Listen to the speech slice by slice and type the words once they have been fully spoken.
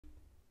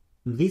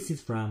This is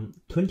from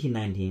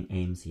 2019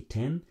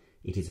 AMC10.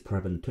 It is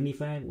problem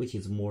 25, which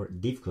is more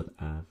difficult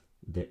of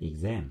the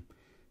exam.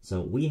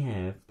 So we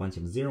have a bunch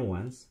of 0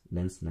 ones,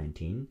 length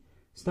 19,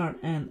 start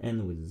and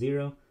end with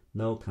 0,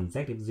 no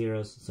consecutive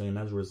zeros. So in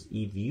other words,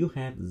 if you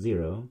have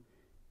 0,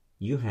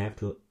 you have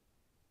to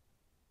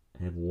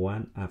have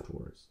 1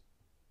 afterwards,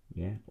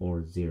 yeah,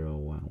 or 0,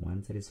 1,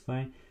 1, that is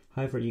fine.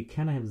 However, you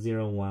cannot have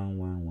 0, 1,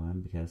 1,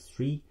 1 because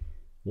 3,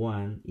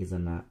 1 is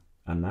not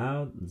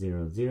allowed,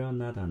 0, 0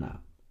 not allowed.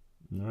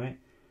 Alright,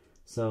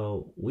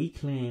 so we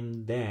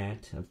claim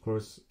that, of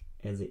course,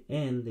 at the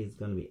end it's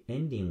going to be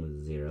ending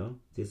with 0.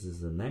 This is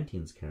the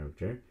 19th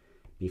character.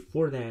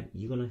 Before that,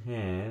 you're going to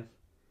have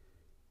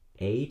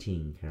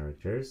 18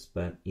 characters,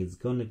 but it's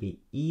going to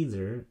be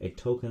either a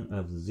token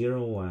of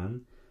 0,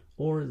 1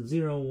 or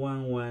 0,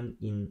 1, 1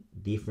 in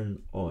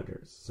different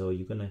orders. So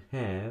you're going to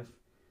have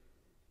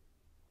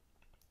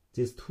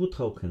these two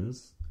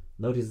tokens.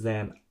 Notice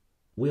that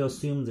we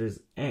assume there's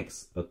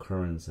X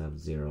occurrence of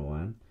 0,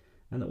 1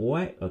 and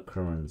Y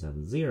occurrence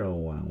of 0,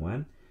 1,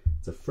 1.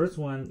 The first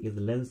one is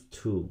length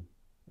 2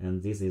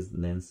 and this is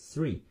length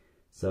 3.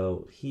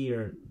 So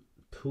here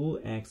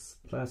 2x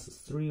plus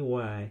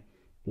 3y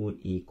would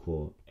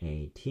equal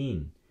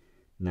 18.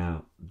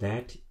 Now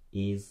that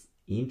is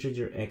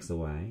integer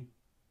xy.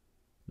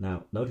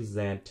 Now notice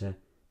that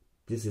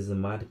this is a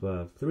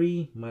multiple of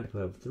 3,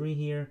 multiple of 3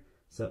 here.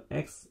 So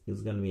x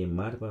is going to be a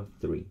multiple of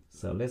 3.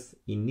 So let's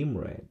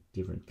enumerate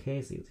different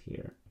cases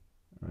here.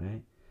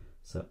 Right?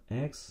 So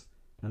x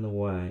and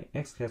y,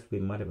 x has to be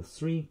multiple of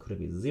 3, could it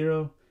be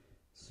 0,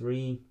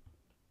 3,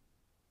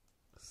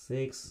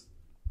 6,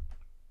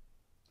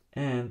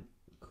 and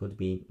could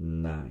be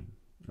 9.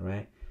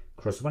 Right?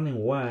 Corresponding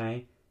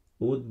y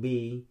would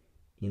be,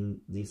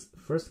 in this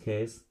first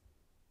case,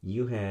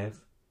 you have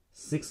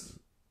 6,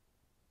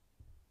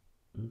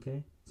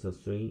 okay, so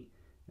 3,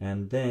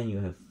 and then you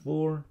have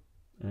 4,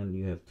 and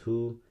you have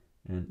 2,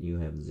 and you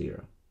have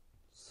 0.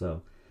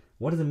 So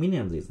what is the meaning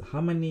of this? How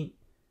many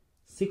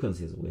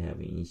sequences we have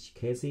in each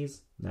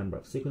cases? Number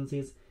of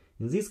sequences.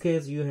 In this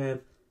case, you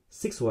have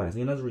 6 y's.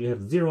 In other words, you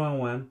have 0, 1,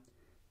 1.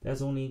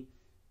 That's only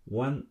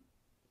one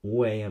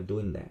way of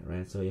doing that,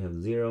 right? So you have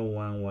 0,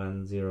 1,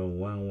 1, 0,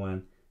 1,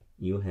 1.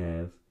 You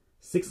have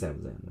 6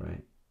 of them,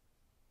 right?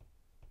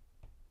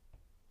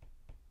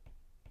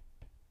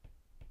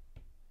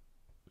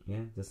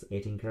 Yeah, that's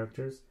 18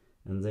 characters,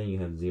 and then you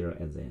have 0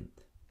 at the end.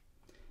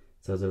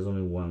 So there's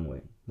only one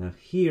way. Now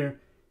here,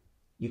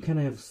 you can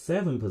have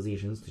 7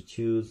 positions to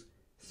choose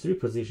 3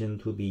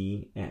 positions to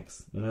be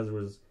x. In other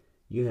words,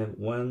 you have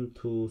 1,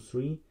 2,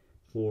 3,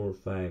 4,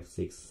 5,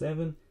 6,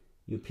 7.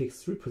 You pick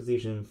 3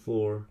 positions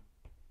for,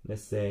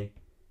 let's say,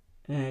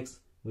 x,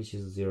 which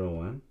is 0,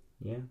 1,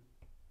 yeah?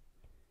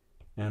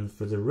 And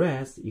for the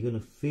rest, you're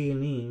going to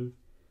fill in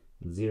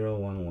 0,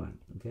 1, 1,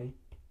 okay?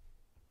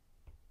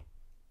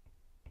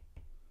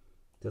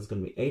 That's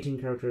going to be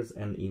 18 characters,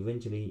 and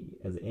eventually,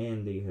 at the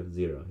end, you have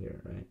 0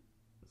 here, right?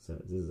 So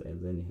this is,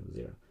 and then you have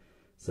 0.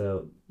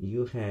 So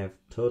you have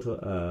total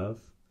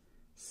of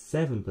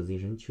 7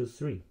 positions, choose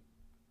 3.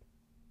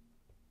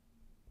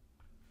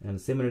 And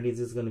similarly,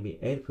 this is going to be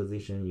 8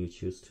 positions, you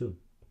choose 2.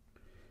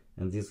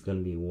 And this is going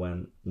to be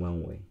one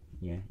way,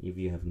 yeah? If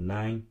you have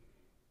 9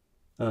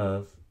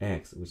 of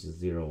x, which is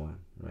 0, 1,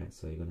 right?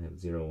 So you're going to have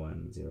 0,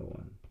 1, 0,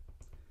 1,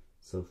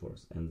 so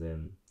forth. And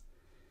then,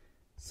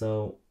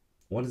 so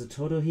what is the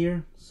total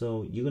here?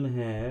 So you're going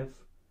to have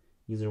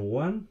either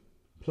 1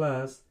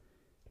 plus,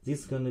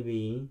 this is going to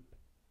be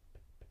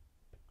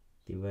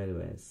divided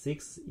by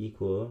 6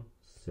 equal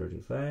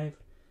 35.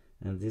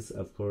 And this,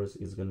 of course,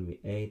 is going to be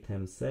 8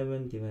 times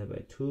 7 divided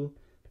by 2.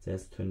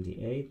 That's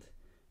 28.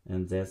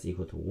 And that's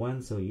equal to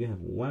 1. So you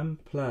have 1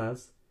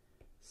 plus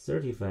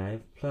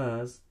 35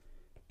 plus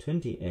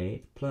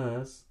 28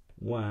 plus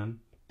 1.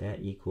 That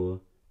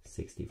equals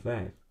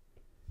 65.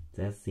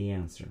 That's the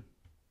answer.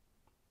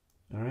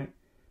 Alright?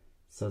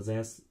 So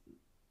that's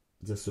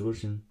the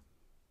solution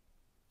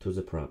to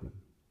the problem.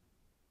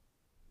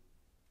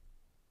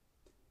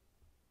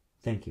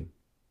 Thank you.